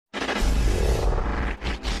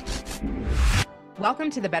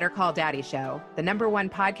Welcome to the Better Call Daddy Show, the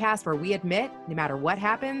 #1 podcast where we admit, no matter what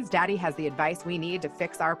happens, Daddy has the advice we need to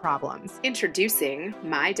fix our problems. Introducing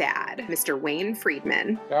my dad, Mr. Wayne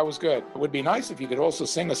Friedman. That was good. It would be nice if you could also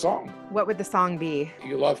sing a song. What would the song be?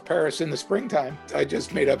 You love Paris in the springtime. I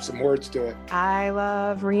just made up some words to it. I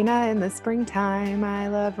love Rena in the springtime. I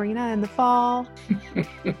love Rena in the fall.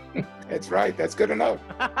 That's right. That's good enough.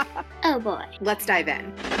 Oh boy. Let's dive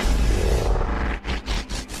in.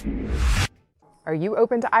 Are you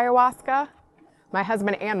open to ayahuasca? My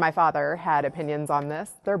husband and my father had opinions on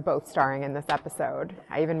this. They're both starring in this episode.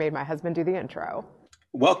 I even made my husband do the intro.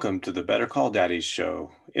 Welcome to the Better Call Daddies show.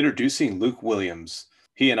 Introducing Luke Williams.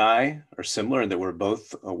 He and I are similar in that we're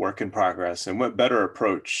both a work in progress, and what better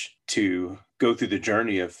approach to go through the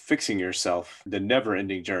journey of fixing yourself, the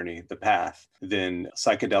never-ending journey, the path, than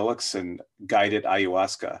psychedelics and guided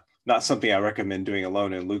ayahuasca. Not something I recommend doing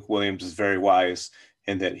alone, and Luke Williams is very wise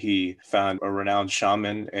in that he found a renowned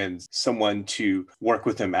shaman and someone to work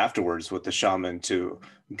with him afterwards with the shaman to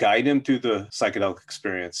guide him through the psychedelic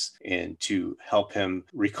experience and to help him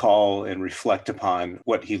recall and reflect upon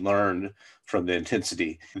what he learned from the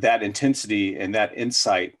intensity. That intensity and that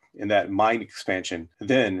insight and that mind expansion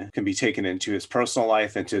then can be taken into his personal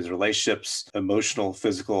life, into his relationships, emotional,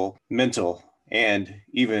 physical, mental, and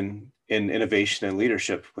even in innovation and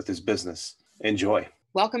leadership with his business. Enjoy.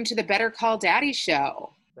 Welcome to the Better Call Daddy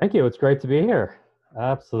show. Thank you. It's great to be here.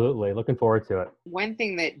 Absolutely. Looking forward to it. One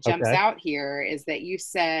thing that jumps out here is that you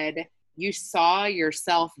said you saw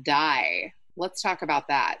yourself die. Let's talk about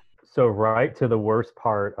that. So right to the worst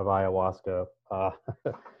part of ayahuasca. A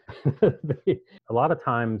lot of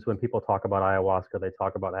times when people talk about ayahuasca, they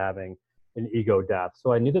talk about having an ego death.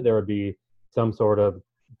 So I knew that there would be some sort of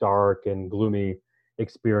dark and gloomy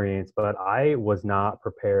experience, but I was not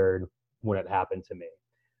prepared when it happened to me.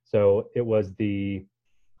 So it was the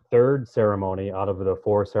third ceremony out of the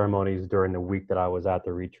 4 ceremonies during the week that I was at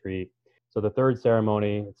the retreat. So the third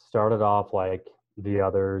ceremony started off like the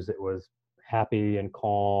others. It was happy and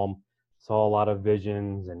calm, saw a lot of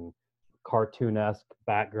visions and cartoonesque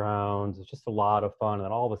backgrounds. It's just a lot of fun. And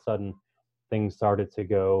then all of a sudden things started to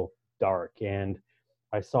go dark. And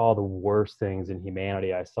I saw the worst things in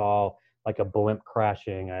humanity. I saw like a blimp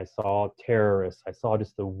crashing. I saw terrorists. I saw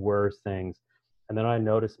just the worst things. And then I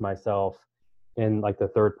noticed myself in like the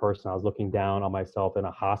third person. I was looking down on myself in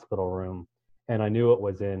a hospital room, and I knew it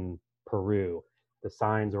was in Peru. The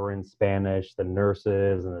signs were in Spanish. The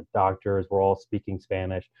nurses and the doctors were all speaking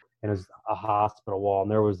Spanish. And it was a hospital wall,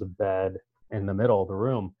 and there was a bed in the middle of the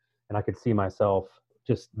room. And I could see myself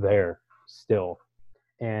just there still.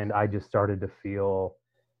 And I just started to feel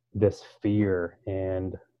this fear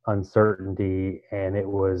and uncertainty. And I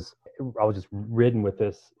was just ridden with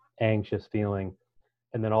this anxious feeling.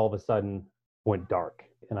 And then all of a sudden went dark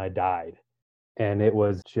and I died. And it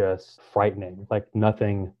was just frightening, like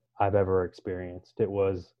nothing I've ever experienced. It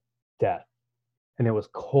was death. And it was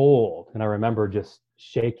cold. And I remember just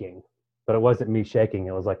shaking, but it wasn't me shaking.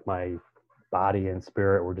 It was like my body and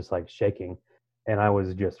spirit were just like shaking. And I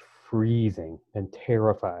was just freezing and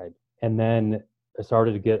terrified. And then it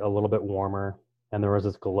started to get a little bit warmer, and there was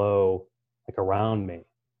this glow like around me.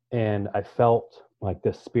 And I felt like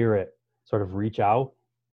the spirit sort of reach out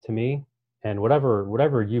to me. And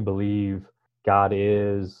whatever you believe God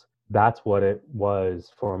is, that's what it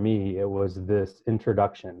was for me. It was this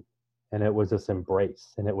introduction, and it was this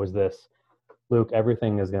embrace, and it was this, Luke,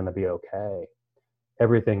 everything is going to be okay.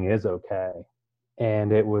 Everything is okay.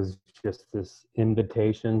 And it was just this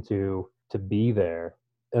invitation to be there.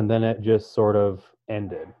 And then it just sort of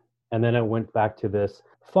ended. And then it went back to this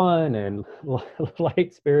fun and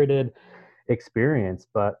light-spirited experience.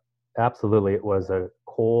 But absolutely, it was a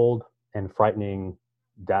cold and frightening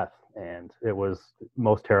death. And it was the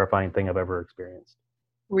most terrifying thing I've ever experienced.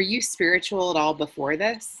 Were you spiritual at all before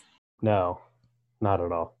this? No, not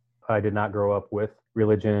at all. I did not grow up with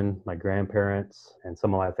religion. My grandparents and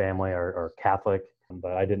some of my family are Catholic,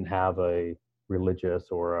 but I didn't have a religious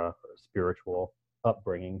or a spiritual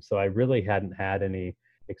upbringing. So I really hadn't had any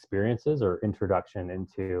experiences or introduction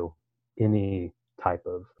into any type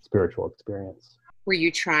of spiritual experience. Were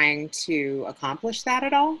you trying to accomplish that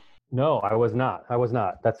at all? No, I was not.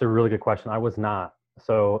 That's a really good question. I was not.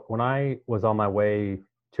 So when I was on my way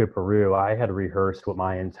to Peru, I had rehearsed what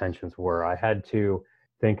my intentions were. I had to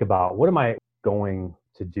think about, what am I going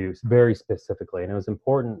to do very specifically? And it was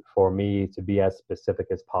important for me to be as specific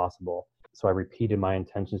as possible. So I repeated my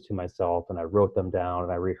intentions to myself, and I wrote them down,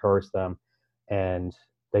 and I rehearsed them. And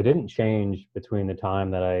they didn't change between the time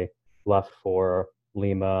that I left for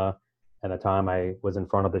Lima and the time I was in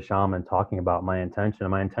front of the shaman talking about my intention.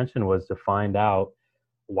 And my intention was to find out,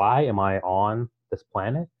 why am I on this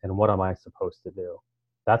planet and what am I supposed to do?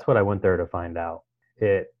 That's what I went there to find out.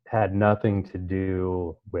 It had nothing to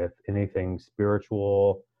do with anything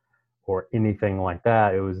spiritual or anything like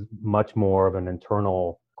that. It was much more of an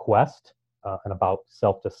internal quest and about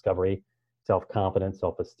self-discovery, self-confidence,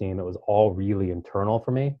 self-esteem. It was all really internal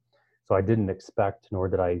for me. So I didn't expect, nor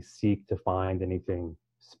did I seek to find anything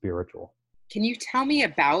spiritual. Can you tell me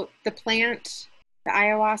about the plant, the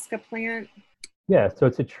ayahuasca plant? Yeah, so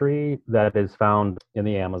it's a tree that is found in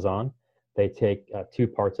the Amazon. They take two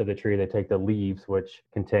parts of the tree. They take the leaves, which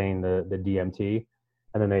contain the DMT,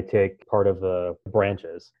 and then they take part of the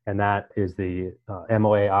branches, and that is the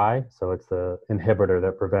MOAI. So it's the inhibitor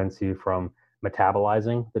that prevents you from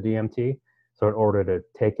metabolizing the DMT. So in order to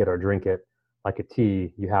take it or drink it like a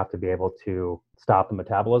tea, you have to be able to stop the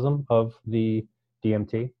metabolism of the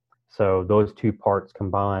DMT. So those two parts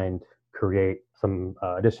combined create some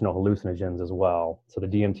additional hallucinogens as well. So the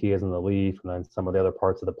DMT is in the leaf, and then some of the other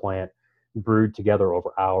parts of the plant brewed together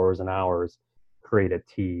over hours and hours create a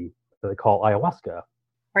tea that they call ayahuasca.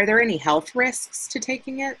 Are there any health risks to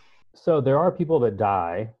taking it? So there are people that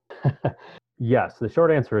die. Yes, the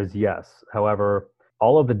short answer is yes. However,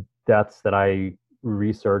 all of the deaths that I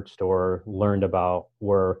researched or learned about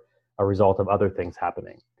were a result of other things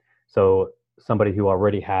happening. So somebody who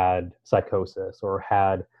already had psychosis or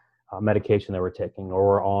had medication they were taking or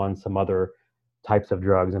were on some other types of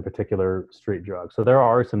drugs, in particular street drugs. So there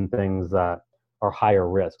are some things that are higher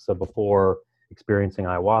risk. So before experiencing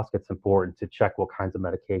ayahuasca, it's important to check what kinds of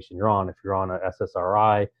medication you're on. If you're on a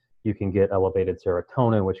SSRI, you can get elevated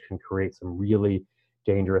serotonin, which can create some really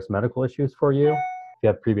dangerous medical issues for you. If you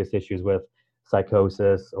have previous issues with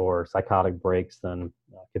psychosis or psychotic breaks, then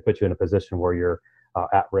it could put you in a position where you're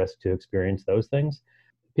at risk to experience those things.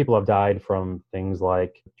 People have died from things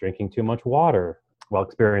like drinking too much water while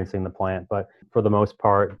experiencing the plant, but for the most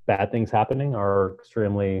part, bad things happening are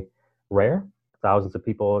extremely rare. Thousands of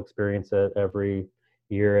people experience it every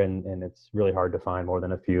year, and it's really hard to find more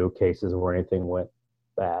than a few cases where anything went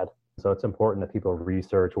bad. So it's important that people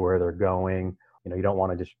research where they're going. You don't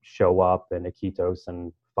want to just show up in Iquitos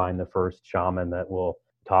and find the first shaman that will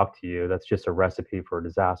talk to you. That's just a recipe for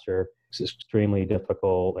disaster. It's extremely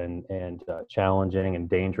difficult and challenging and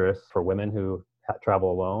dangerous for women who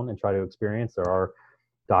travel alone and try to experience. There are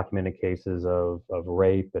documented cases of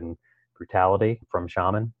rape and brutality from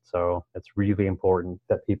shaman. So it's really important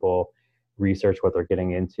that people research what they're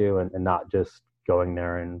getting into and not just going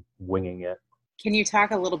there and winging it. Can you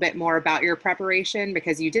talk a little bit more about your preparation?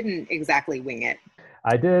 Because you didn't exactly wing it.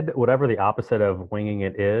 I did whatever the opposite of winging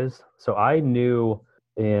it is. So I knew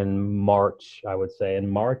in March of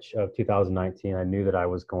 2019, I knew that I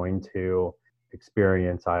was going to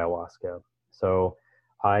experience ayahuasca. So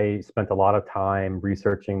I spent a lot of time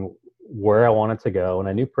researching where I wanted to go. And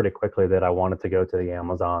I knew pretty quickly that I wanted to go to the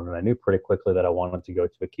Amazon. And I knew pretty quickly that I wanted to go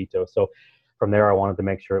to Iquitos. So from there, I wanted to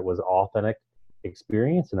make sure it was authentic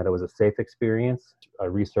experience and that it was a safe experience. I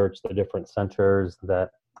researched the different centers that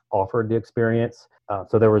offered the experience.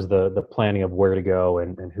 So there was the planning of where to go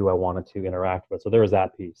and who I wanted to interact with. So there was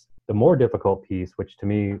that piece. The more difficult piece, which to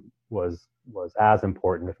me was as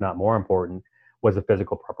important, if not more important, was the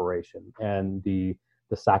physical preparation and the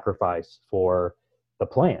sacrifice for the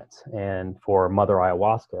plant and for Mother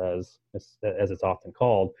Ayahuasca, as it's often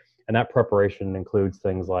called. And that preparation includes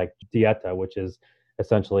things like dieta, which is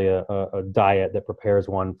essentially a diet that prepares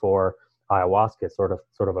one for ayahuasca, sort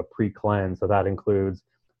of a pre-cleanse. So that includes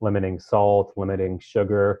limiting salt, limiting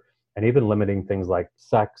sugar, and even limiting things like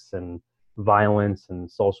sex and violence and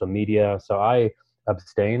social media. So I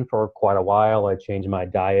abstained for quite a while. I changed my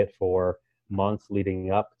diet for months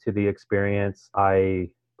leading up to the experience. I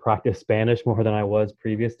practiced Spanish more than I was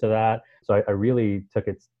previous to that. So I really took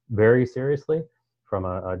it very seriously from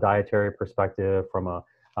a dietary perspective, from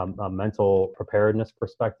a mental preparedness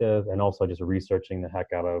perspective, and also just researching the heck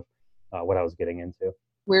out of what I was getting into.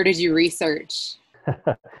 Where did you research?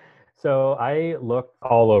 So I looked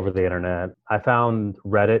all over the internet. I found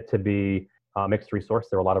Reddit to be a mixed resource.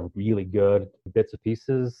 There were a lot of really good bits and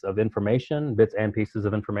pieces of information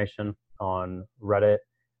on Reddit,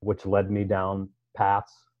 which led me down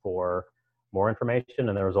paths for more information.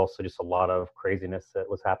 And there was also just a lot of craziness that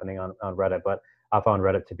was happening on Reddit. But I found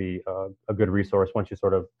Reddit to be a good resource once you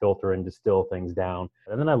sort of filter and distill things down.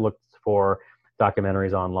 And then I looked for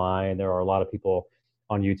documentaries online. There are a lot of people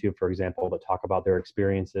on YouTube, for example, that talk about their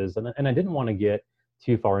experiences. And I didn't want to get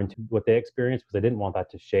too far into what they experienced because I didn't want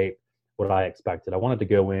that to shape what I expected. I wanted to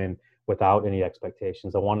go in without any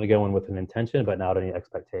expectations. I wanted to go in with an intention, but not any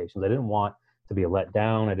expectations. I didn't want to be let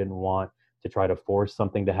down. I didn't want to try to force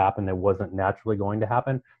something to happen that wasn't naturally going to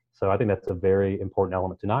happen. So I think that's a very important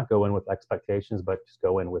element, to not go in with expectations, but just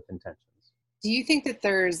go in with intentions. Do you think that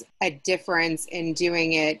there's a difference in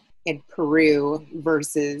doing it in Peru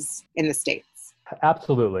versus in the States?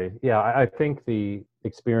 Absolutely. Yeah, I think the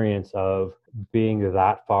experience of being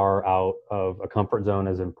that far out of a comfort zone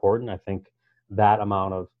is important. I think that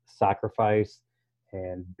amount of sacrifice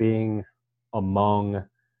and being among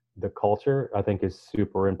the culture, I think, is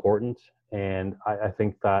super important. And I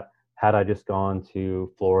think that had I just gone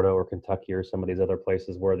to Florida or Kentucky or some of these other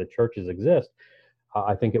places where the churches exist,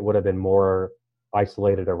 I think it would have been more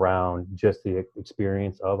isolated around just the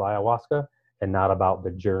experience of ayahuasca and not about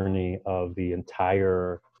the journey of the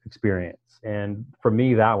entire experience. And for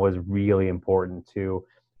me, that was really important, to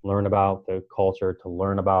learn about the culture, to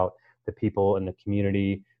learn about the people in the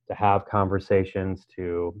community, to have conversations,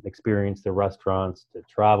 to experience the restaurants, to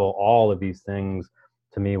travel. All of these things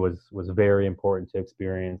to me was very important to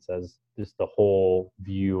experience as just the whole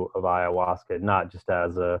view of ayahuasca, not just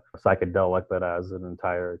as a psychedelic, but as an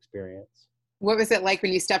entire experience. What was it like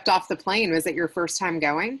when you stepped off the plane? Was it your first time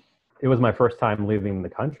going? It was my first time leaving the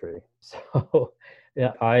country. So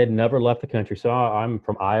yeah, I had never left the country. So I'm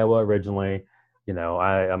from Iowa originally.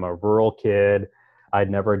 I'm a rural kid. I'd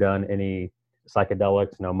never done any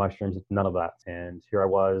psychedelics, no mushrooms, none of that. And here I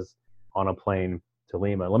was on a plane to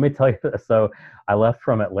Lima. Let me tell you this. So I left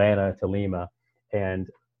from Atlanta to Lima, and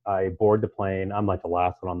I board the plane. I'm like the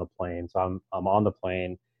last one on the plane. So I'm on the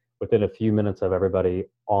plane. Within a few minutes of everybody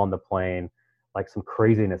on the plane, like some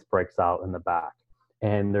craziness breaks out in the back.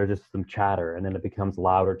 And there's just some chatter, and then it becomes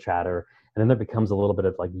louder chatter. And then there becomes a little bit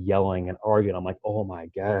of like yelling and arguing. I'm like, oh my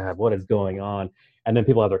God, what is going on? And then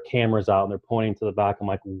people have their cameras out and they're pointing to the back. I'm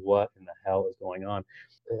like, what in the hell is going on?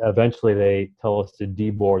 Eventually they tell us to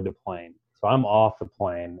deboard the plane. So I'm off the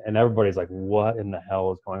plane and everybody's like, what in the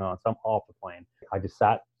hell is going on? So I'm off the plane. I just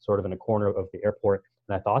sat sort of in a corner of the airport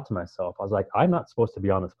and I thought to myself, I was like, I'm not supposed to be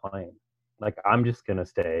on this plane. Like, I'm just going to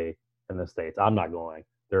stay in the States. I'm not going.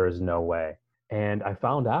 There is no way. And I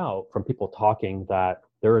found out from people talking that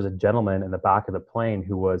there was a gentleman in the back of the plane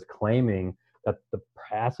who was claiming that the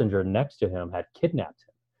passenger next to him had kidnapped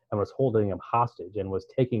him and was holding him hostage and was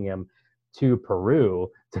taking him to Peru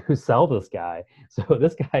to sell this guy. So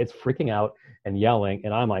this guy is freaking out and yelling.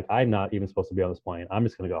 And I'm like, I'm not even supposed to be on this plane. I'm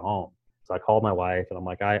just going to go home. So I called my wife and I'm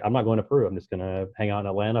like, I'm not going to Peru. I'm just going to hang out in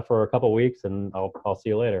Atlanta for a couple of weeks and I'll see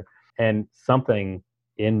you later. And something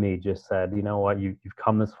in me just said, you know what, you've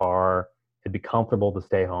come this far. It'd be comfortable to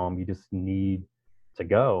stay home. You just need to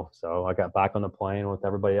go. So I got back on the plane with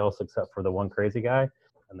everybody else except for the one crazy guy.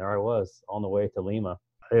 And there I was on the way to Lima.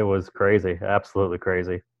 It was crazy. Absolutely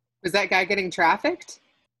crazy. Was that guy getting trafficked?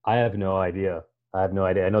 I have no idea. I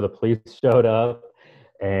know the police showed up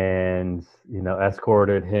and,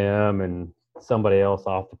 escorted him and somebody else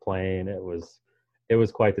off the plane. It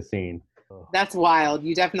was quite the scene. That's wild.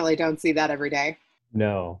 You definitely don't see that every day.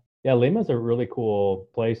 No. Yeah, Lima's a really cool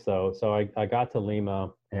place, though. So I got to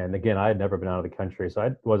Lima, and again, I had never been out of the country, so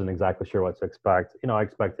I wasn't exactly sure what to expect. I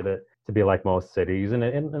expected it to be like most cities, and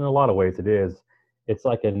in a lot of ways it is. It's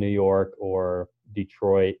like a New York or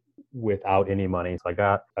Detroit without any money. So I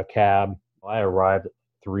got a cab. I arrived at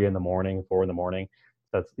 4 a.m.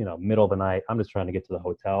 That's, middle of the night. I'm just trying to get to the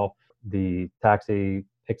hotel. The taxi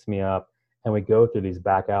picks me up, and we go through these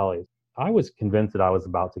back alleys. I was convinced that I was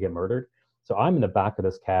about to get murdered. So I'm in the back of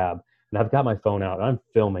this cab and I've got my phone out and I'm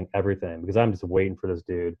filming everything because I'm just waiting for this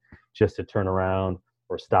dude just to turn around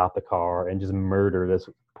or stop the car and just murder this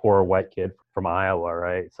poor white kid from Iowa,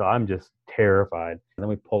 right? So I'm just terrified. And then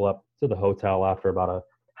we pull up to the hotel after about a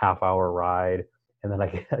half-hour ride. And then I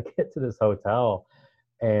get to this hotel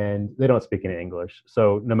and they don't speak any English.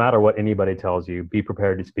 So no matter what anybody tells you, be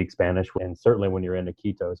prepared to speak Spanish, and certainly when you're in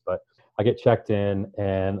Iquitos. But I get checked in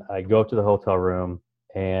and I go up to the hotel room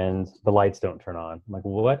and the lights don't turn on. I'm like,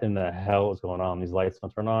 what in the hell is going on? These lights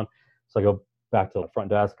don't turn on. So I go back to the front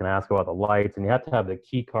desk and ask about the lights, and you have to have the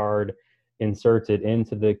key card inserted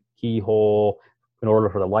into the keyhole in order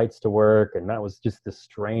for the lights to work. And that was just this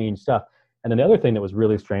strange stuff. And then the other thing that was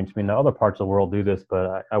really strange, the other parts of the world do this,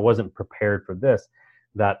 but I wasn't prepared for this,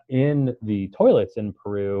 that in the toilets in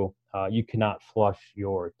Peru, you cannot flush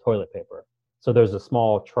your toilet paper. So there's a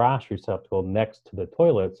small trash receptacle next to the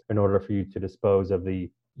toilets in order for you to dispose of the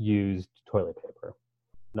used toilet paper.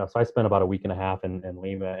 So I spent about a week and a half in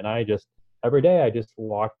Lima, and every day I just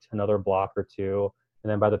walked another block or two.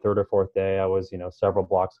 And then by the third or fourth day, I was, several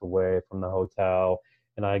blocks away from the hotel,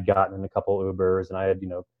 and I had gotten in a couple of Ubers, and I had,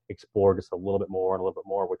 explored just a little bit more,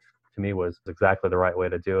 which to me was exactly the right way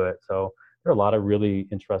to do it. So there are a lot of really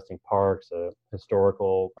interesting parks,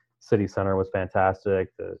 historical city center was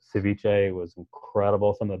fantastic. The ceviche was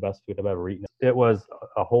incredible. Some of the best food I've ever eaten. It was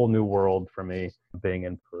a whole new world for me being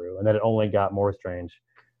in Peru. And then it only got more strange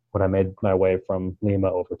when I made my way from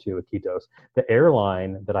Lima over to Iquitos. The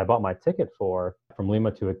airline that I bought my ticket for from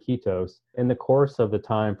Lima to Iquitos, in the course of the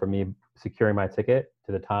time for me securing my ticket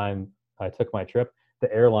to the time I took my trip,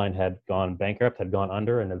 the airline had gone bankrupt, had gone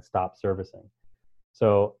under, and had stopped servicing.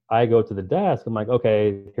 So I go to the desk. I'm like,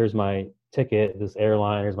 okay, here's my ticket, this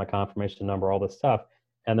airline, here's my confirmation number, all this stuff.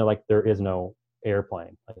 And they're like, there is no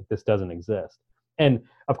airplane. Like, this doesn't exist. And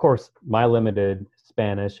of course, my limited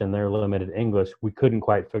Spanish and their limited English, we couldn't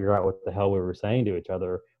quite figure out what the hell we were saying to each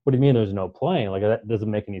other. What do you mean there's no plane? Like, that doesn't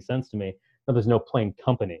make any sense to me. No, there's no plane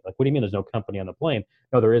company. Like, what do you mean there's no company on the plane?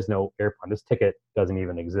 No, there is no airplane. This ticket doesn't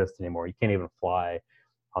even exist anymore. You can't even fly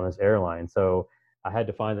on this airline. So I had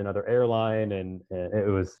to find another airline, and it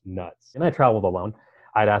was nuts. And I traveled alone.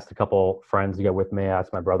 I'd asked a couple friends to go with me. I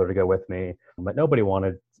asked my brother to go with me, but nobody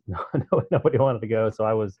wanted to go. So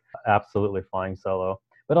I was absolutely flying solo.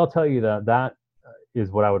 But I'll tell you that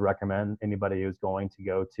is what I would recommend anybody who's going to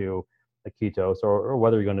go to Iquitos, or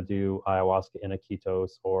whether you're going to do ayahuasca in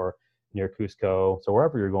Iquitos or near Cusco. So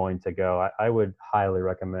wherever you're going to go, I would highly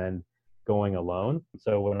recommend going alone.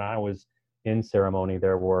 So when I was in ceremony,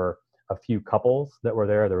 there were a few couples that were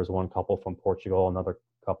there. There was one couple from Portugal, another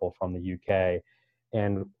couple from the UK.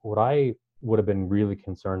 And what I would have been really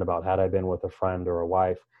concerned about had I been with a friend or a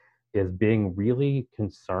wife is being really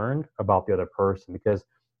concerned about the other person, because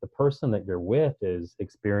the person that you're with is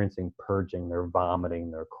experiencing purging. They're vomiting,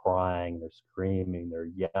 they're crying, they're screaming, they're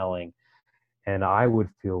yelling. And I would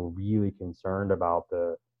feel really concerned about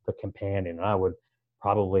the companion. I would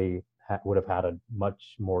probably would have had a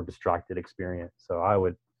much more distracted experience. So I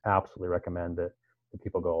would absolutely recommend that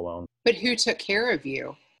people go alone. But who took care of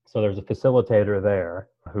you? So there's a facilitator there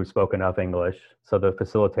who spoke enough English. So the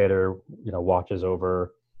facilitator, watches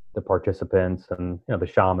over the participants, and, the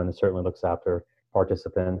shaman certainly looks after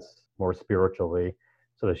participants more spiritually.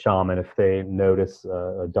 So the shaman, if they notice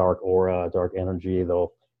a dark aura, a dark energy,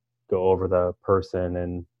 they'll go over the person,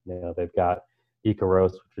 and, they've got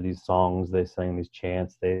Icaros, which are these songs they sing, these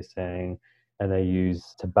chants they sing, and they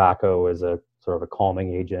use tobacco as a sort of a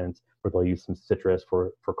calming agent, or they'll use some citrus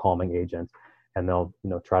for calming agents. And they'll,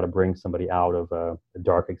 try to bring somebody out of a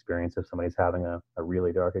dark experience if somebody's having a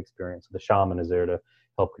really dark experience. So the shaman is there to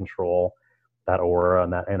help control that aura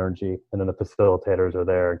and that energy. And then the facilitators are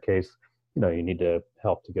there in case, you need to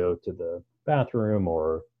help to go to the bathroom,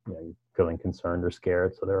 or, you're feeling concerned or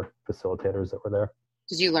scared. So there are facilitators that were there.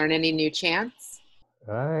 Did you learn any new chants?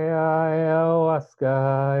 Ayahuasca,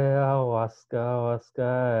 ayahuasca,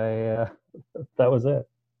 ayahuasca. That was it.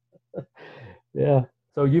 Yeah.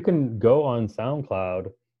 So you can go on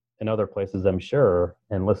SoundCloud and other places, I'm sure,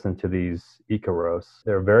 and listen to these Icaros.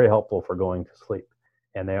 They're very helpful for going to sleep.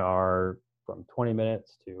 And they are from 20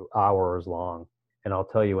 minutes to hours long. And I'll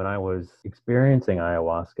tell you, when I was experiencing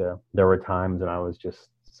ayahuasca, there were times when I was just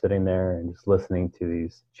sitting there and just listening to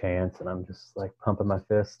these chants, and I'm just like pumping my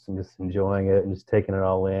fists and just enjoying it and just taking it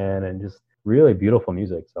all in, and just really beautiful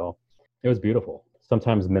music. So it was beautiful.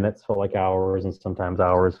 Sometimes minutes felt like hours, and sometimes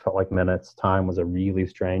hours felt like minutes. Time was a really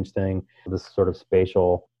strange thing. This sort of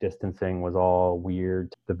spatial distancing was all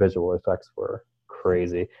weird. The visual effects were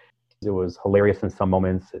crazy. It was hilarious in some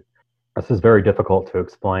moments. This is very difficult to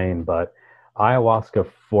explain, but ayahuasca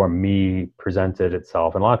for me presented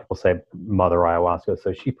itself, and a lot of people say Mother Ayahuasca.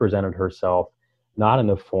 So she presented herself not in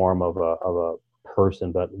the form of a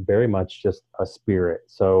person, but very much just a spirit.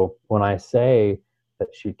 So when I say that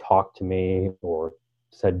she talked to me, or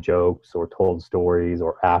said jokes, or told stories,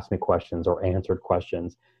 or asked me questions, or answered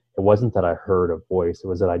questions, it wasn't that I heard a voice. It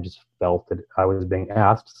was that I just felt that I was being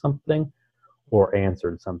asked something or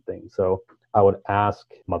answered something. So I would ask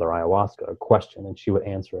Mother Ayahuasca a question, and she would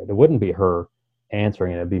answer it. It wouldn't be her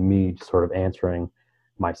answering it. It'd be me just sort of answering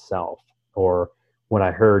myself. Or when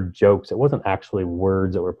I heard jokes, it wasn't actually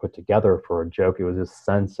words that were put together for a joke. It was this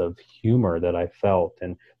sense of humor that I felt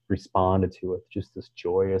and responded to with just this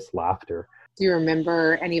joyous laughter. Do you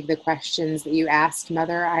remember any of the questions that you asked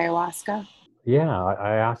Mother Ayahuasca? Yeah,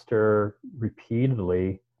 I asked her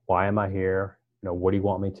repeatedly, why am I here? What do you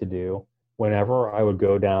want me to do? Whenever I would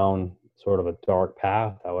go down sort of a dark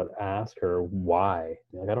path, I would ask her why.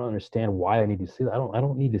 I don't understand why I need to see that. I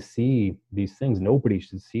don't need to see these things. Nobody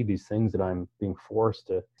should see these things that I'm being forced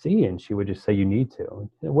to see. And she would just say, you need to.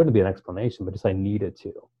 It wouldn't be an explanation, but just I needed to.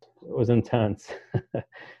 It was intense,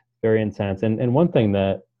 very intense. And one thing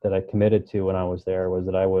that I committed to when I was there was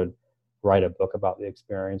that I would write a book about the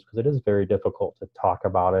experience, because it is very difficult to talk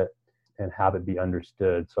about it and have it be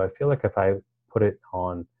understood. So I feel like if I put it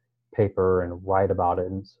on paper and write about it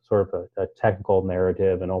in sort of a technical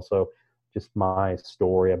narrative, and also just my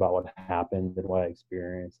story about what happened and what I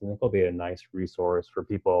experienced. And I think it'll be a nice resource for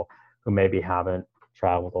people who maybe haven't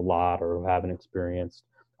traveled a lot or who haven't experienced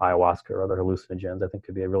ayahuasca or other hallucinogens. I think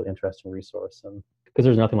could be a really interesting resource. And because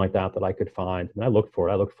there's nothing like that I could find. And I looked for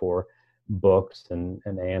it. I looked for books and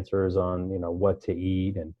answers on, what to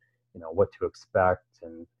eat and, what to expect.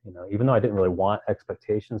 And, even though I didn't really want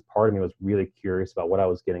expectations, part of me was really curious about what I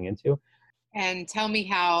was getting into. And tell me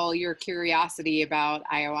how your curiosity about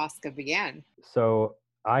ayahuasca began. So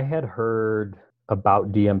I had heard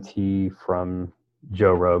about DMT from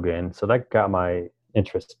Joe Rogan. So that got my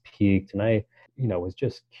interest peaked. And I, was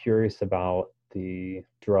just curious about the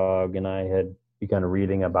drug. And I had begun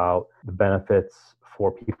reading about the benefits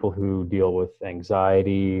for people who deal with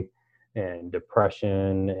anxiety and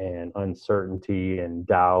depression and uncertainty and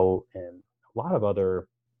doubt and a lot of other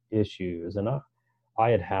issues. And I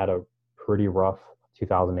had a pretty rough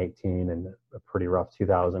 2018 and a pretty rough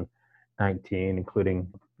 2019, including,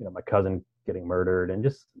 my cousin getting murdered and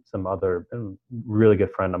just some other really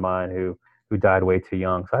good friend of mine who died way too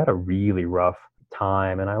young. So I had a really rough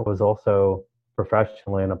time. And I was also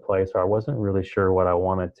professionally in a place where I wasn't really sure what I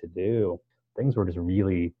wanted to do. Things were just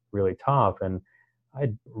really, really tough. And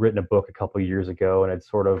I'd written a book a couple of years ago and had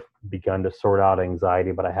sort of begun to sort out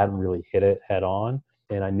anxiety, but I hadn't really hit it head on.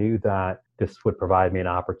 And I knew that this would provide me an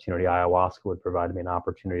opportunity. Ayahuasca would provide me an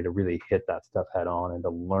opportunity to really hit that stuff head on and to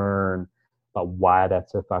learn about why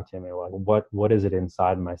that's affecting me. Like what is it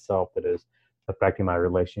inside myself that is affecting my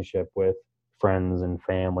relationship with friends and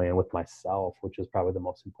family and with myself, which is probably the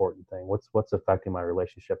most important thing. What's affecting my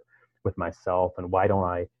relationship with myself, and why don't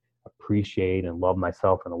I appreciate and love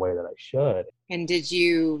myself in the way that I should? And did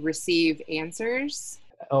you receive answers?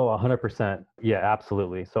 Oh, 100%. Yeah,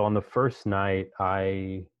 absolutely. So on the first night,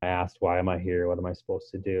 I asked, why am I here? What am I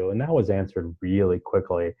supposed to do? And that was answered really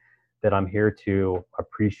quickly, that I'm here to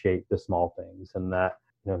appreciate the small things. And that,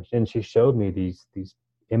 and she showed me these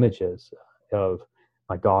images of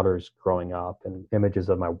my daughters growing up, and images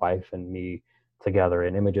of my wife and me together,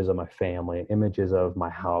 and images of my family, and images of my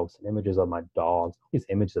house, and images of my dogs, these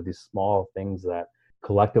images of these small things that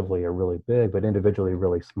collectively are really big, but individually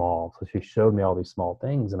really small. So she showed me all these small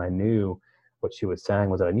things, and I knew what she was saying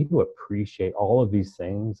was that I need to appreciate all of these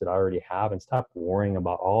things that I already have and stop worrying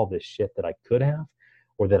about all this shit that I could have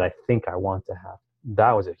or that I think I want to have.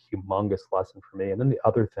 That was a humongous lesson for me. And then the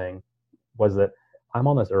other thing was that I'm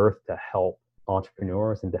on this earth to help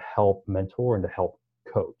entrepreneurs and to help mentor and to help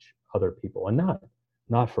coach other people, and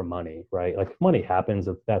not for money, right? Like money happens,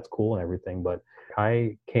 that's cool and everything, but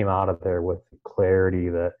I came out of there with clarity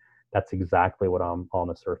that that's exactly what I'm on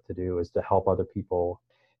this earth to do, is to help other people.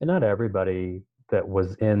 And not everybody that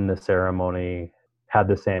was in the ceremony had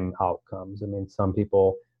the same outcomes. I mean, some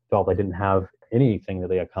people felt they didn't have anything that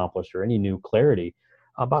they accomplished or any new clarity.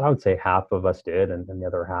 But I would say half of us did, and the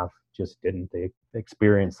other half just didn't. They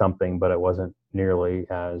experienced something, but it wasn't nearly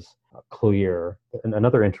as clear. And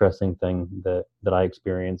another interesting thing that I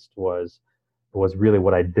experienced was really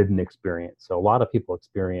what I didn't experience. So a lot of people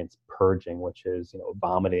experience purging, which is,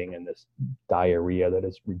 vomiting and this diarrhea that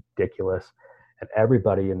is ridiculous. And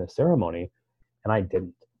everybody in the ceremony, and I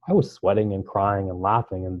didn't. I was sweating and crying and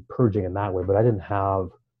laughing and purging in that way, but I didn't have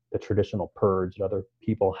the traditional purge that other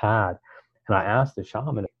people had. And I asked the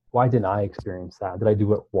shaman, why didn't I experience that? Did I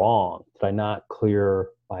do it wrong? Did I not clear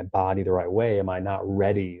my body the right way? Am I not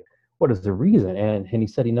ready? What is the reason? And he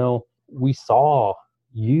said, we saw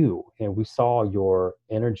you and we saw your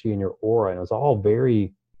energy and your aura, and it was all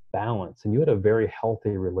very balanced. And you had a very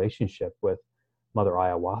healthy relationship with Mother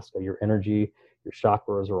Ayahuasca. Your energy, your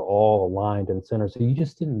chakras are all aligned and centered. So you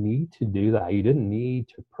just didn't need to do that. You didn't need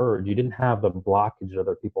to purge. You didn't have the blockage that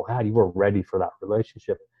other people had. You were ready for that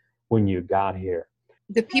relationship when you got here.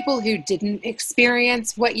 The people who didn't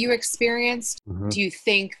experience what you experienced, do you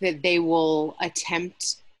think that they will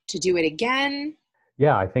attempt to do it again?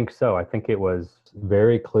 Yeah, I think so. I think it was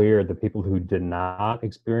very clear, the people who did not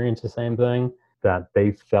experience the same thing, that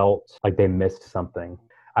they felt like they missed something.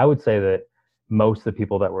 I would say that most of the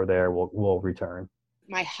people that were there will return.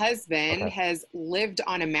 My husband has lived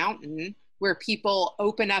on a mountain where people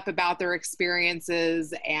open up about their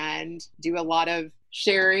experiences and do a lot of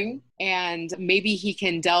sharing, and maybe he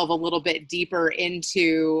can delve a little bit deeper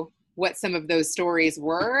into what some of those stories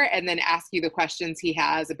were, and then ask you the questions he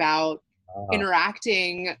has about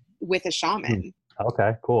interacting with a shaman.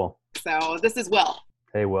 Okay, cool. So this is Will.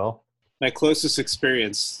 Hey, Will. My closest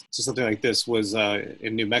experience to something like this was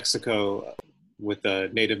in New Mexico with a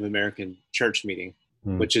Native American church meeting,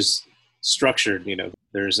 which is structured.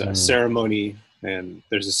 There's a ceremony and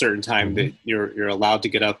there's a certain time that you're allowed to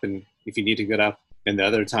get up, and if you need to get up, and the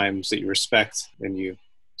other times that you respect and you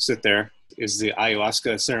sit there. Is the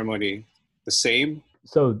ayahuasca ceremony the same?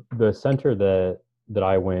 So the center that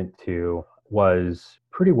I went to was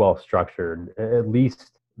pretty well structured. At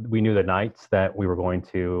least we knew the nights that we were going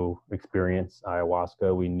to experience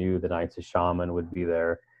ayahuasca. We knew the nights a shaman would be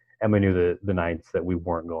there, and we knew the nights that we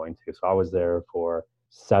weren't going to. So I was there for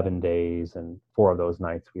 7 days, and 4 of those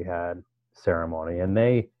nights we had ceremony, and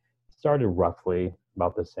they started roughly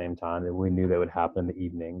about the same time, and we knew they would happen in the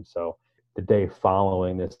evening. So the day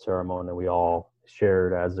following this ceremony, we all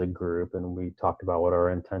shared as a group, and we talked about what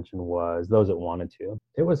our intention was, those that wanted to.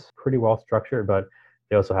 It was pretty well structured, but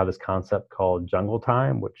they also have this concept called jungle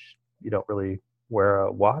time, which you don't really wear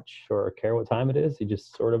a watch or care what time it is. You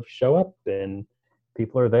just sort of show up and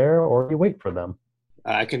people are there, or you wait for them.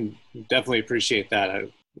 I can definitely appreciate that.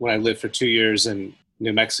 When I lived for 2 years in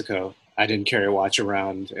New Mexico, I didn't carry a watch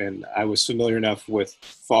around, and I was familiar enough with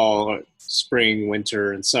fall, spring,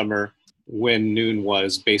 winter, and summer when noon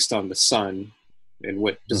was based on the sun and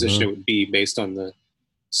what position it would be based on the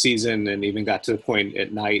season, and even got to the point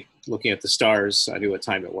at night looking at the stars, I knew what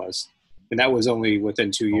time it was. And that was only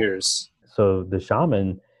within 2 years. So the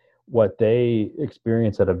shaman, what they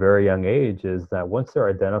experience at a very young age is that once they're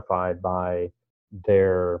identified by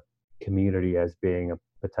their community as being a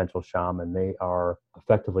potential shaman, they are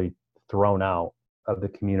effectively thrown out of the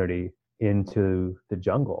community into the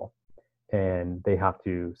jungle, and they have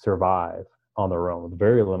to survive on their own with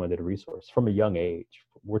very limited resource from a young age.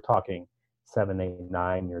 We're talking 7, 8,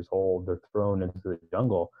 9 years old. They're thrown into the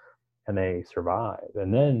jungle and they survive,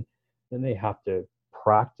 and then they have to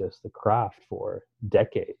practice the craft for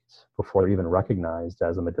decades before they're even recognized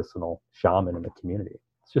as a medicinal shaman in the community.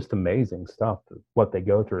 It's just amazing stuff, what they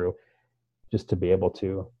go through just to be able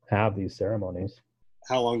to have these ceremonies.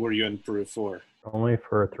 How long were you in Peru for? Only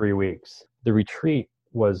for 3 weeks. The retreat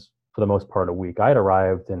was, for the most part, a week. I had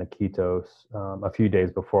arrived in Iquitos a few days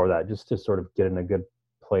before that, just to sort of get in a good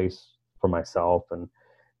place for myself and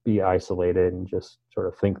be isolated and just sort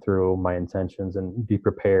of think through my intentions and be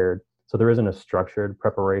prepared. So there isn't a structured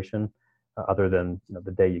preparation other than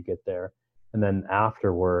the day you get there. And then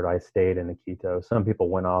afterward, I stayed in Iquitos. Some people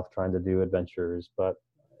went off trying to do adventures, but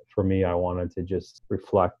for me, I wanted to just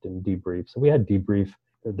reflect and debrief. So we had debrief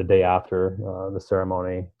the day after the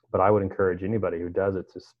ceremony, but I would encourage anybody who does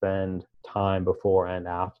it to spend time before and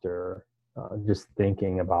after just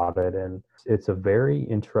thinking about it. And it's a very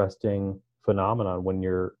interesting phenomenon. When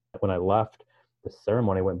I left the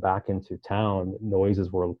ceremony, went back into town,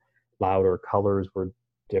 noises were louder, colors were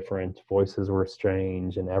different, voices were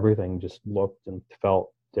strange, and everything just looked and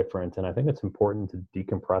felt different. And I think it's important to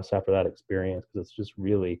decompress after that experience because it's just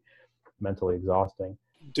really mentally exhausting.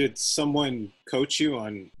 Did someone coach you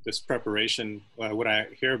on this preparation? When I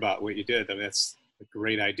hear about what you did, I mean, that's a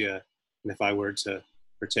great idea. And if I were to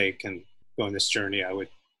partake and go on this journey, I would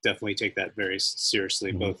definitely take that very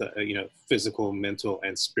seriously, both physical, mental,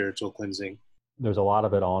 and spiritual cleansing. There's a lot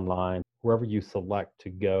of it online. Wherever you select to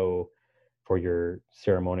go for your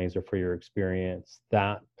ceremonies or for your experience,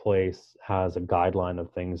 that place has a guideline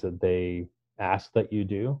of things that they ask that you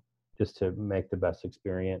do just to make the best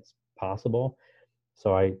experience possible.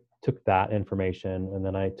 So I took that information, and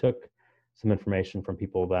then I took some information from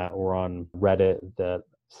people that were on Reddit that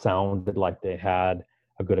sounded like they had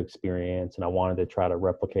a good experience, and I wanted to try to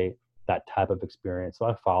replicate that type of experience. So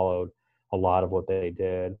I followed a lot of what they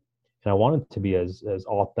did, and I wanted to be as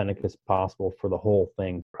authentic as possible for the whole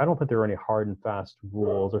thing. I don't think there are any hard and fast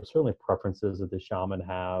rules. There's certainly preferences that the shaman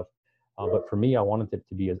have, but for me, I wanted it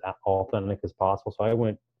to be as authentic as possible. So I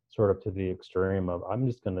went sort of to the extreme of, I'm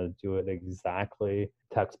just going to do it exactly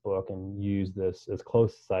textbook and use this as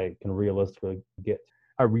close as I can realistically get.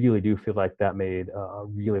 I really do feel like that made a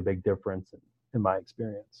really big difference in my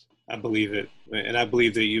experience. I believe it. And I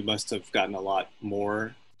believe that you must have gotten a lot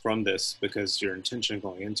more from this because your intention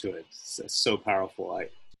going into it is so powerful.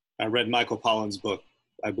 I read Michael Pollan's book.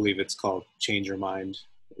 I believe it's called Change Your Mind.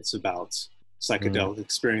 It's about psychedelic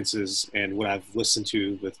experiences, and what I've listened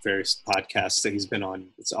to with various podcasts that he's been on,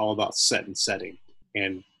 it's all about set and setting.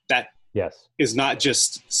 And that is not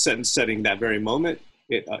just set and setting that very moment.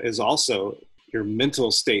 It is also your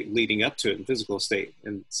mental state leading up to it and physical state.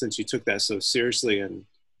 And since you took that so seriously and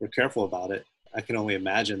were careful about it, I can only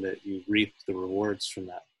imagine that you reap the rewards from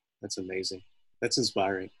that. That's amazing. That's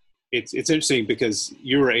inspiring. It's interesting because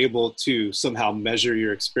you were able to somehow measure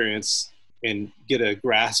your experience and get a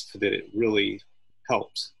grasp that it really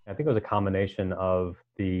helped. I think it was a combination of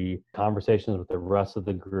the conversations with the rest of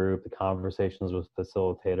the group, the conversations with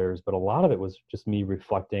facilitators, but a lot of it was just me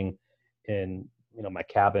reflecting and my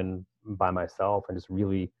cabin by myself and just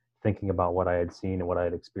really thinking about what I had seen and what I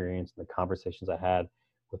had experienced and the conversations I had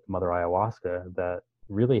with Mother Ayahuasca that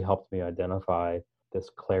really helped me identify this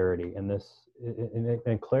clarity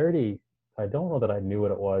and clarity. I don't know that I knew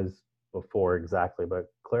what it was before exactly, but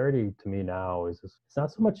clarity to me now is just, it's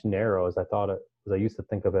not so much narrow as I used to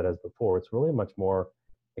think of it as before. It's really much more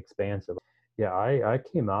expansive. Yeah, I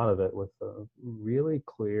came out of it with a really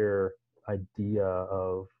clear idea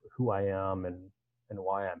of who I am and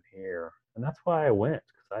why I'm here. And that's why I went,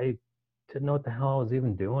 because I didn't know what the hell I was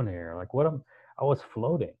even doing here. Like I was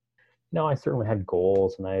floating. I certainly had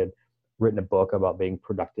goals, and I had written a book about being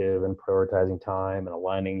productive and prioritizing time and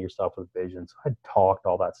aligning yourself with vision. So I talked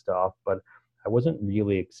all that stuff, but I wasn't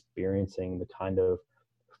really experiencing the kind of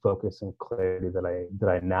focus and clarity that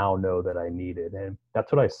I now know that I needed. And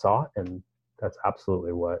that's what I sought, and that's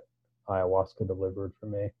absolutely what ayahuasca delivered for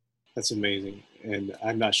me. That's amazing. And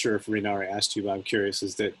I'm not sure if Rena already asked you, but I'm curious,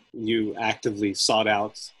 is that you actively sought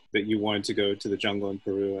out that you wanted to go to the jungle in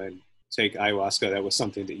Peru and take ayahuasca? That was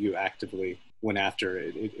something that you actively went after.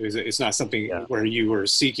 It's not something where you were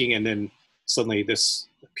seeking and then suddenly this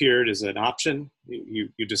appeared as an option. You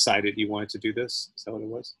decided you wanted to do this. Is that what it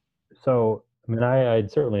was? So,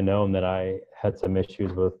 I'd certainly known that I had some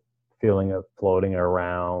issues with feeling of floating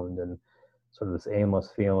around and sort of this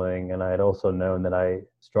aimless feeling. And I had also known that I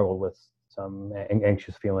struggled with some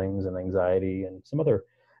anxious feelings and anxiety and some other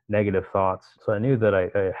negative thoughts. So I knew that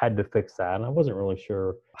I had to fix that. And I wasn't really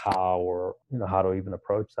sure how or how to even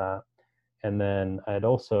approach that. And then I had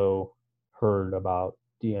also heard about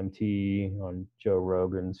DMT on Joe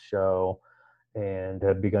Rogan's show and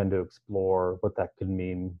had begun to explore what that could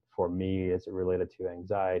mean for me as it related to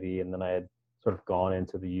anxiety. And then I had sort of gone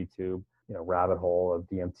into the YouTube rabbit hole of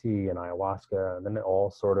DMT and ayahuasca, and then it all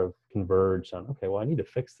sort of converged on, okay, well, I need to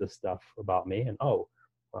fix this stuff about me, and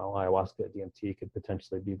ayahuasca, DMT could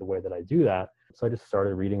potentially be the way that I do that. So I just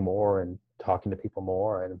started reading more and talking to people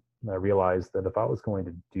more, and I realized that if I was going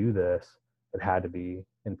to do this, it had to be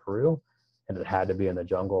in Peru, and it had to be in the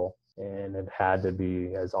jungle, and it had to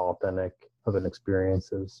be as authentic of an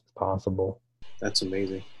experience as possible. That's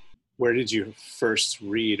amazing. Where did you first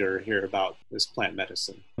read or hear about this plant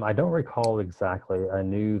medicine? I don't recall exactly. I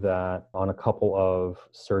knew that on a couple of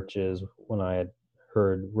searches when I had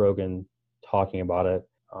heard Rogan talking about it,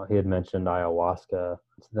 he had mentioned ayahuasca.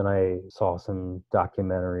 So then I saw some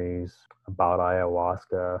documentaries about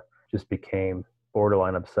ayahuasca, just became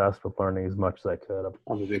borderline obsessed with learning as much as I could.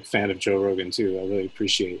 I'm a big fan of Joe Rogan too. I really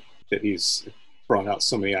appreciate that he's brought out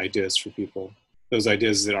so many ideas for people. Those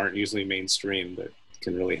ideas that aren't usually mainstream, but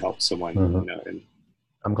can really help someone. And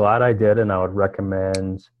I'm glad I did, and I would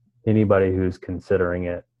recommend anybody who's considering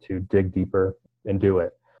it to dig deeper and do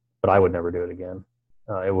it. But I would never do it again.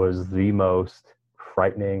 It was the most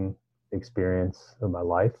frightening experience of my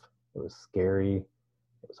life. It was scary.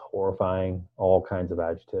 It was horrifying. All kinds of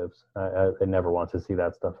adjectives. I never want to see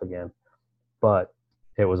that stuff again. But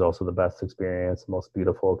it was also the best experience, the most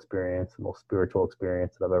beautiful experience, the most spiritual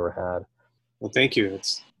experience that I've ever had. Well, thank you.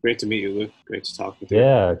 It's great to meet you, Luke. Great to talk with you.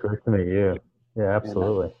 Yeah, great to meet you. Yeah,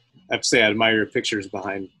 absolutely. I have to say, I admire your pictures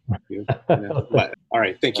behind you. But, all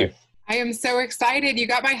right, thank you. I am so excited. You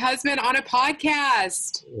got my husband on a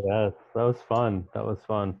podcast. Yes, that was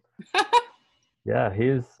fun. Yeah,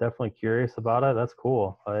 he's definitely curious about it. That's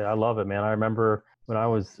cool. I love it, man. I remember when I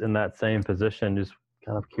was in that same position, just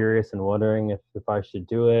kind of curious and wondering if I should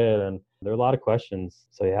do it. And there are a lot of questions.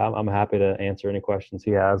 So yeah, I'm happy to answer any questions he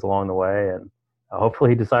has along the way. And hopefully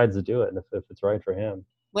he decides to do it if it's right for him.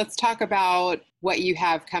 Let's talk about what you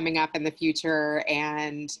have coming up in the future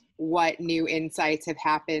and what new insights have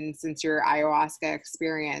happened since your ayahuasca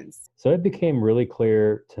experience. So it became really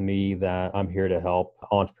clear to me that I'm here to help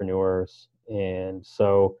entrepreneurs. And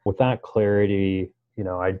so with that clarity,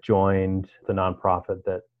 I joined the nonprofit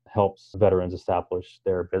that helps veterans establish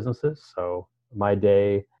their businesses. So my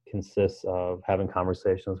day consists of having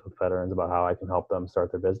conversations with veterans about how I can help them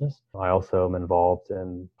start their business. I also am involved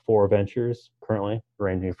in 4 ventures currently,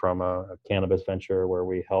 ranging from a cannabis venture where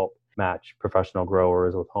we help match professional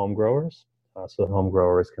growers with home growers. So the home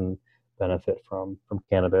growers can benefit from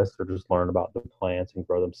cannabis or just learn about the plants and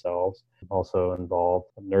grow themselves. I'm also involved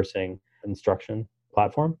in nursing instruction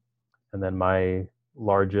platform. And then my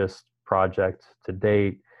largest project to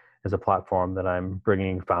date is a platform that I'm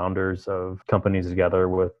bringing founders of companies together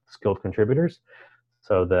with skilled contributors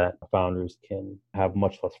so that founders can have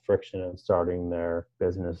much less friction in starting their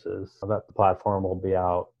businesses. So that platform will be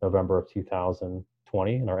out November of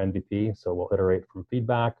 2020 in our MVP. So we'll iterate from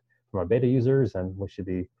feedback from our beta users, and we should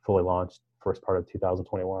be fully launched first part of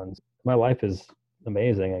 2021. My life is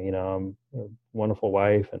amazing. I'm a wonderful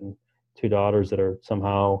wife and two daughters that are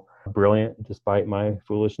somehow brilliant despite my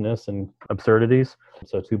foolishness and absurdities.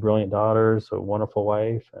 So two brilliant daughters, a wonderful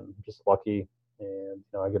wife, and I'm just lucky. And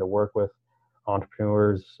I get to work with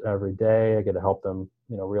entrepreneurs every day. I get to help them,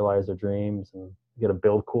 realize their dreams and get to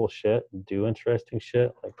build cool shit and do interesting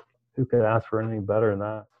shit. Like, who could ask for anything better than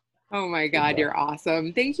that? Oh my God, you're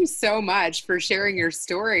awesome. Thank you so much for sharing your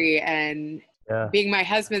story and being my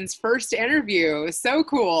husband's first interview. So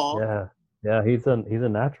cool. Yeah, he's a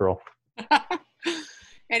natural.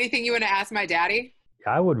 Anything you want to ask my daddy?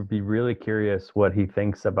 I would be really curious what he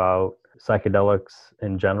thinks about psychedelics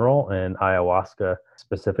in general and ayahuasca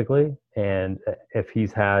specifically, and if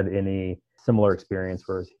he's had any similar experience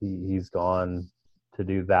where he's gone to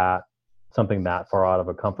do that, something that far out of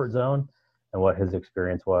a comfort zone, and what his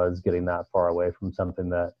experience was getting that far away from something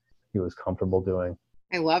that he was comfortable doing.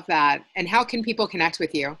 I love that. And how can people connect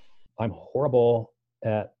with you? I'm horrible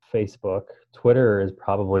at Facebook. Twitter is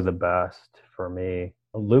probably the best for me.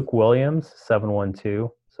 Luke Williams,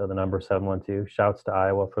 712. So the number 712. Shouts to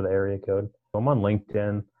Iowa for the area code. I'm on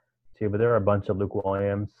LinkedIn too, but there are a bunch of Luke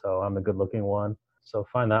Williams, so I'm the good looking one. So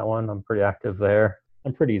find that one. I'm pretty active there.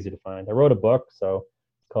 I'm pretty easy to find. I wrote a book, so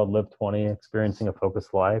it's called Live 20, Experiencing a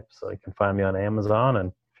Focused Life. So you can find me on Amazon. And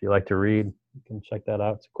if you like to read, you can check that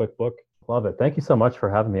out. It's a quick book. Love it. Thank you so much for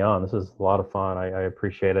having me on. This is a lot of fun. I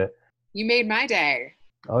appreciate it. You made my day.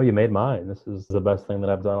 Oh, you made mine. This is the best thing that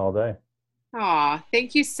I've done all day. Aw,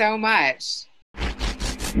 thank you so much.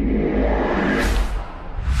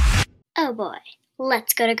 Oh boy,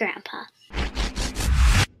 let's go to Grandpa.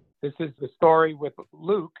 This is the story with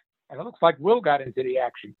Luke, and it looks like Will got into the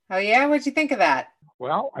action. Oh yeah? What'd you think of that?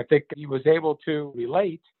 Well, I think he was able to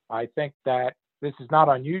relate. I think that this is not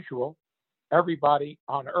unusual. Everybody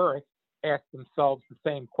on Earth asks themselves the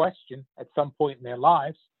same question at some point in their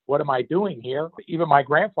lives. What am I doing here? Even my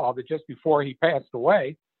grandfather, just before he passed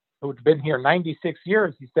away, who'd been here 96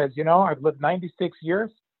 years, he says, I've lived 96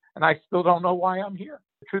 years and I still don't know why I'm here.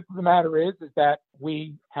 The truth of the matter is that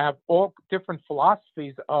we have all different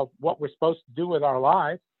philosophies of what we're supposed to do with our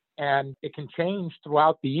lives, and it can change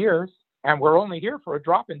throughout the years, and we're only here for a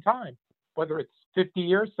drop in time, whether it's 50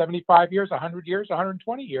 years, 75 years, 100 years,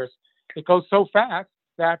 120 years. It goes so fast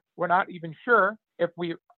that we're not even sure if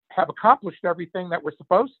we have accomplished everything that we're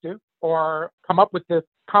supposed to, or come up with the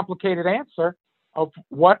complicated answer of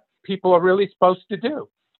what people are really supposed to do.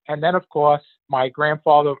 And then, of course, my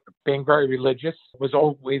grandfather, being very religious, was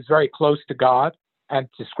always very close to God and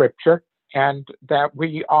to Scripture, and that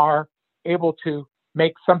we are able to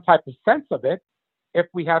make some type of sense of it if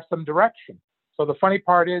we have some direction. So the funny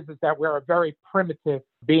part is that we're a very primitive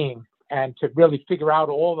being, and to really figure out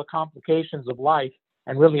all the complications of life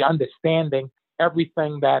and really understanding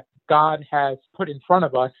everything that God has put in front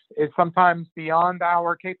of us is sometimes beyond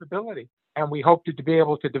our capability. And we hope to be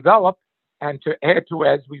able to develop and to add to,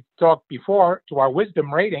 as we've talked before, to our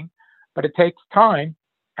wisdom rating. But it takes time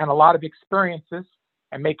and a lot of experiences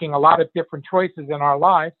and making a lot of different choices in our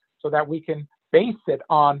lives so that we can base it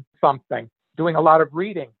on something, doing a lot of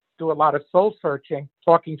reading, do a lot of soul searching,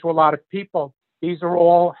 talking to a lot of people. These are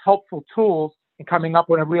all helpful tools in coming up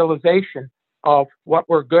with a realization of what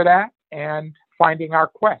we're good at and finding our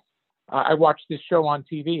quest. I watched this show on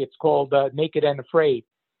TV. It's called Naked and Afraid,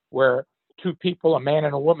 where two people, a man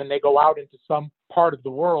and a woman, they go out into some part of the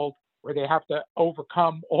world where they have to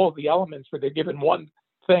overcome all the elements, where they're given one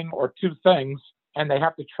thing or two things, and they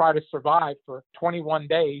have to try to survive for 21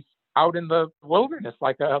 days out in the wilderness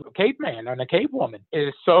like a caveman and a cavewoman. It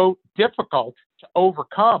is so difficult to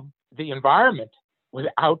overcome the environment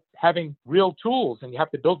without having real tools, and you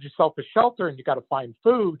have to build yourself a shelter, and you got to find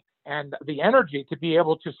food and the energy to be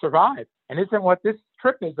able to survive. And isn't what this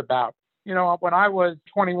trip is about? When I was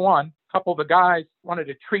 21, a couple of the guys wanted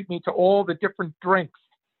to treat me to all the different drinks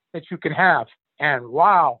that you can have. And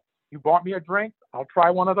wow, you bought me a drink? I'll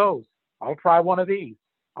try one of those. I'll try one of these.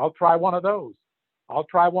 I'll try one of those. I'll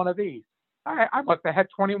try one of these. I must have had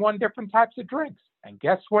 21 different types of drinks. And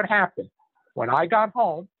guess what happened? When I got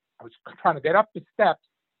home, I was trying to get up the steps,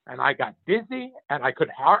 and I got dizzy, and I could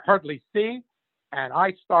hardly see, and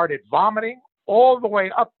I started vomiting all the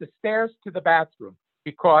way up the stairs to the bathroom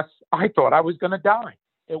because I thought I was going to die.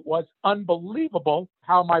 It was unbelievable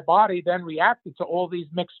how my body then reacted to all these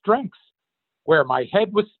mixed drinks, where my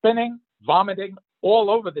head was spinning, vomiting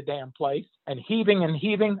all over the damn place, and heaving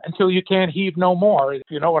until you can't heave no more, if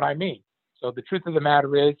you know what I mean. So the truth of the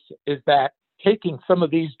matter is that taking some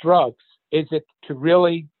of these drugs, is it to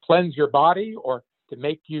really cleanse your body or to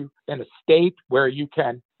make you in a state where you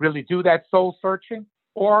can really do that soul searching?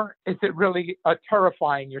 Or is it really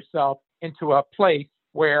terrifying yourself into a place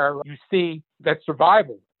where you see that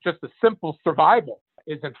survival, just a simple survival,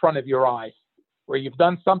 is in front of your eyes, where you've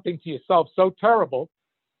done something to yourself so terrible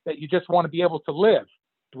that you just want to be able to live.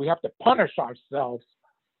 Do we have to punish ourselves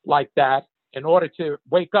like that in order to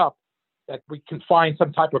wake up, that we can find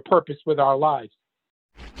some type of purpose with our lives?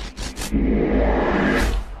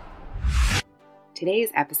 Today's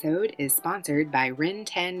episode is sponsored by Rin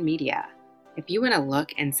 10 Media. If you want to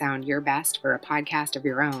look and sound your best for a podcast of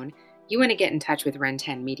your own, you want to get in touch with Rin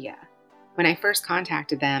 10 Media. When I first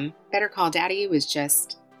contacted them, Better Call Daddy was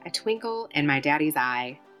just a twinkle in my daddy's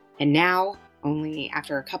eye. And now, only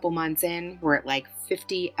after a couple months in, we're at like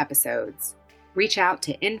 50 episodes. Reach out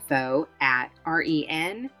to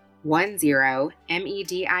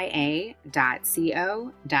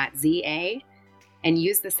info@ren10media.co.za and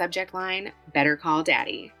use the subject line, Better Call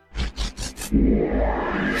Daddy.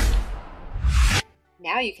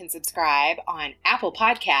 Now you can subscribe on Apple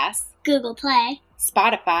Podcasts, Google Play,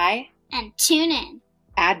 Spotify, and tune in.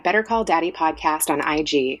 Add Better Call Daddy podcast on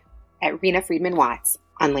IG at Rena Friedman Watts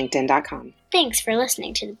on LinkedIn.com. Thanks for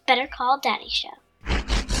listening to the Better Call Daddy Show.